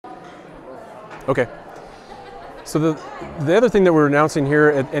Okay. So the other thing that we're announcing here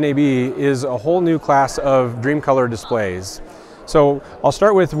at NAB is a whole new class of Dreamcolor displays. So I'll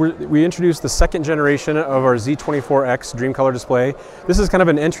start with, we introduced the second generation of our Z31X Dreamcolor display. This is kind of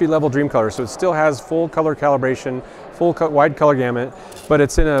an entry-level Dreamcolor, so it still has full color calibration, wide color gamut, but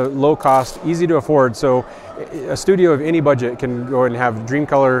it's in a low cost, easy to afford, so a studio of any budget can go and have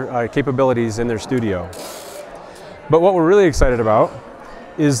Dreamcolor capabilities in their studio. But what we're really excited about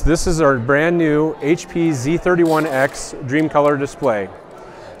is this is our brand new HP Z31X Dreamcolor display.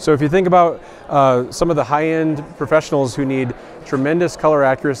 So if you think about some of the high-end professionals who need tremendous color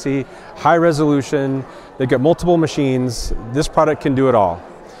accuracy, high resolution, they've got multiple machines, this product can do it all.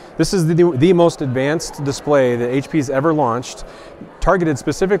 This is the most advanced display that HP's ever launched, targeted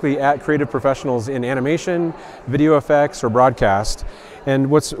specifically at creative professionals in animation, video effects, or broadcast.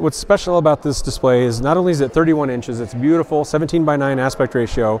 And what's special about this display is not only is it 31 inches, it's beautiful, 17:9 aspect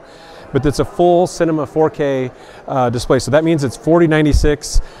ratio, but it's a full cinema 4K display. So that means it's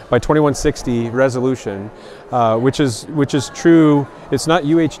 4096 by 2160 resolution, which is true. It's not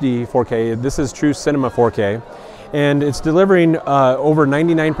UHD 4K. This is true cinema 4K, and it's delivering over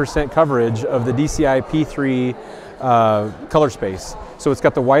 99% coverage of the DCI P3 color space. So it's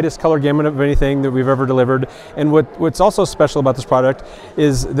got the widest color gamut of anything that we've ever delivered. And what's also special about this product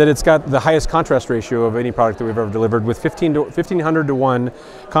is that it's got the highest contrast ratio of any product that we've ever delivered, with 1500 to 1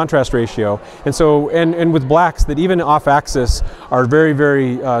 contrast ratio. And so, and with blacks that even off axis are very,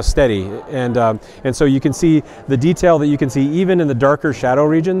 very steady. And so you can see the detail that you can see even in the darker shadow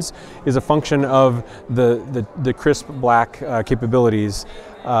regions is a function of the crisp black capabilities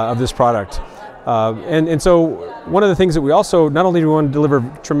of this product. And so one of the things that we also, not only do we want to deliver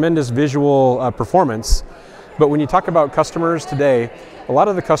tremendous visual performance, but when you talk about customers today, a lot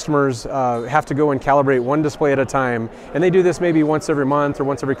of the customers have to go and calibrate one display at a time, and they do this maybe once every month or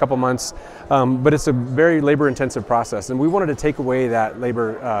once every couple months, but it's a very labor-intensive process, and we wanted to take away that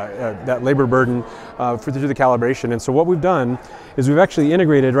labor burden through the calibration. And so what we've done is we've actually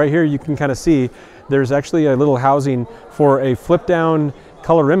integrated, right here you can kind of see, there's actually a little housing for a flip-down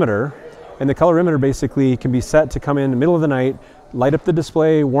colorimeter. And the colorimeter basically can be set to come in the middle of the night, light up the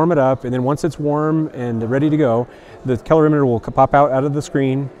display, warm it up, and then once it's warm and ready to go, the colorimeter will pop out of the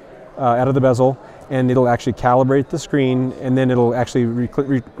screen, out of the bezel, and it'll actually calibrate the screen, and then it'll actually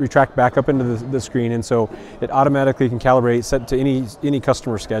retract back up into the screen, and so it automatically can calibrate, set to any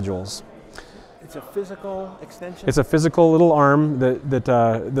customer schedules. It's a physical extension? It's a physical little arm,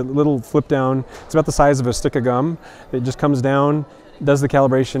 the little flip down. It's about the size of a stick of gum. It just comes down, does the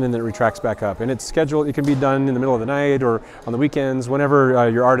calibration, and then it retracts back up. And it's scheduled, it can be done in the middle of the night or on the weekends, whenever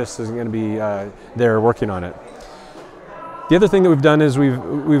your artist is going to be there working on it. The other thing that we've done is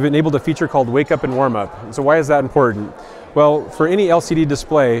we've enabled a feature called Wake Up and Warm Up. So why is that important? Well, for any LCD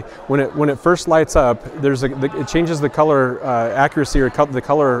display, when it first lights up, it changes the color accuracy or the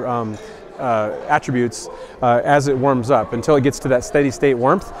color attributes as it warms up until it gets to that steady state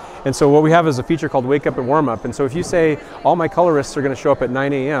warmth. And so what we have is a feature called Wake Up and Warm Up. And so if you say all my colorists are going to show up at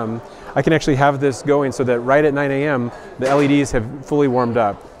 9 a.m., I can actually have this going so that right at 9 a.m. the LEDs have fully warmed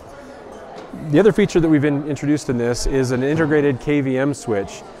up. The other feature that we've introduced in this is an integrated KVM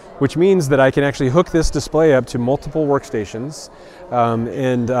switch, which means that I can actually hook this display up to multiple workstations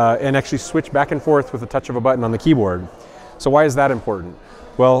and actually switch back and forth with the touch of a button on the keyboard. So why is that important?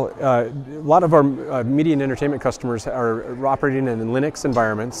 Well, a lot of our media and entertainment customers are operating in Linux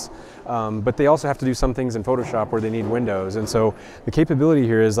environments, but they also have to do some things in Photoshop where they need Windows. And so the capability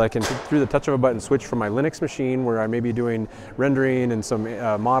here is I can, through the touch of a button, switch from my Linux machine, where I may be doing rendering and some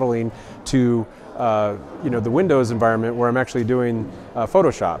modeling, to the Windows environment where I'm actually doing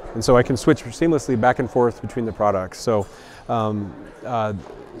Photoshop. And so I can switch seamlessly back and forth between the products. So,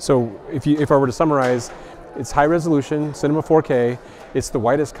 if I were to summarize, it's high resolution, cinema 4K, it's the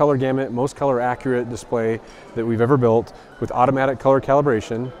widest color gamut, most color accurate display that we've ever built, with automatic color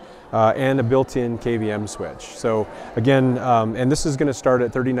calibration and a built-in KVM switch. So again, and this is going to start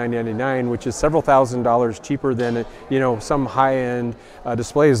at $39.99, which is several $1,000s cheaper than some high-end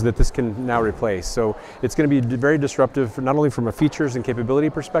displays that this can now replace. So it's going to be very disruptive, not only from a features and capability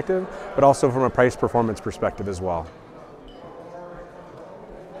perspective, but also from a price performance perspective as well.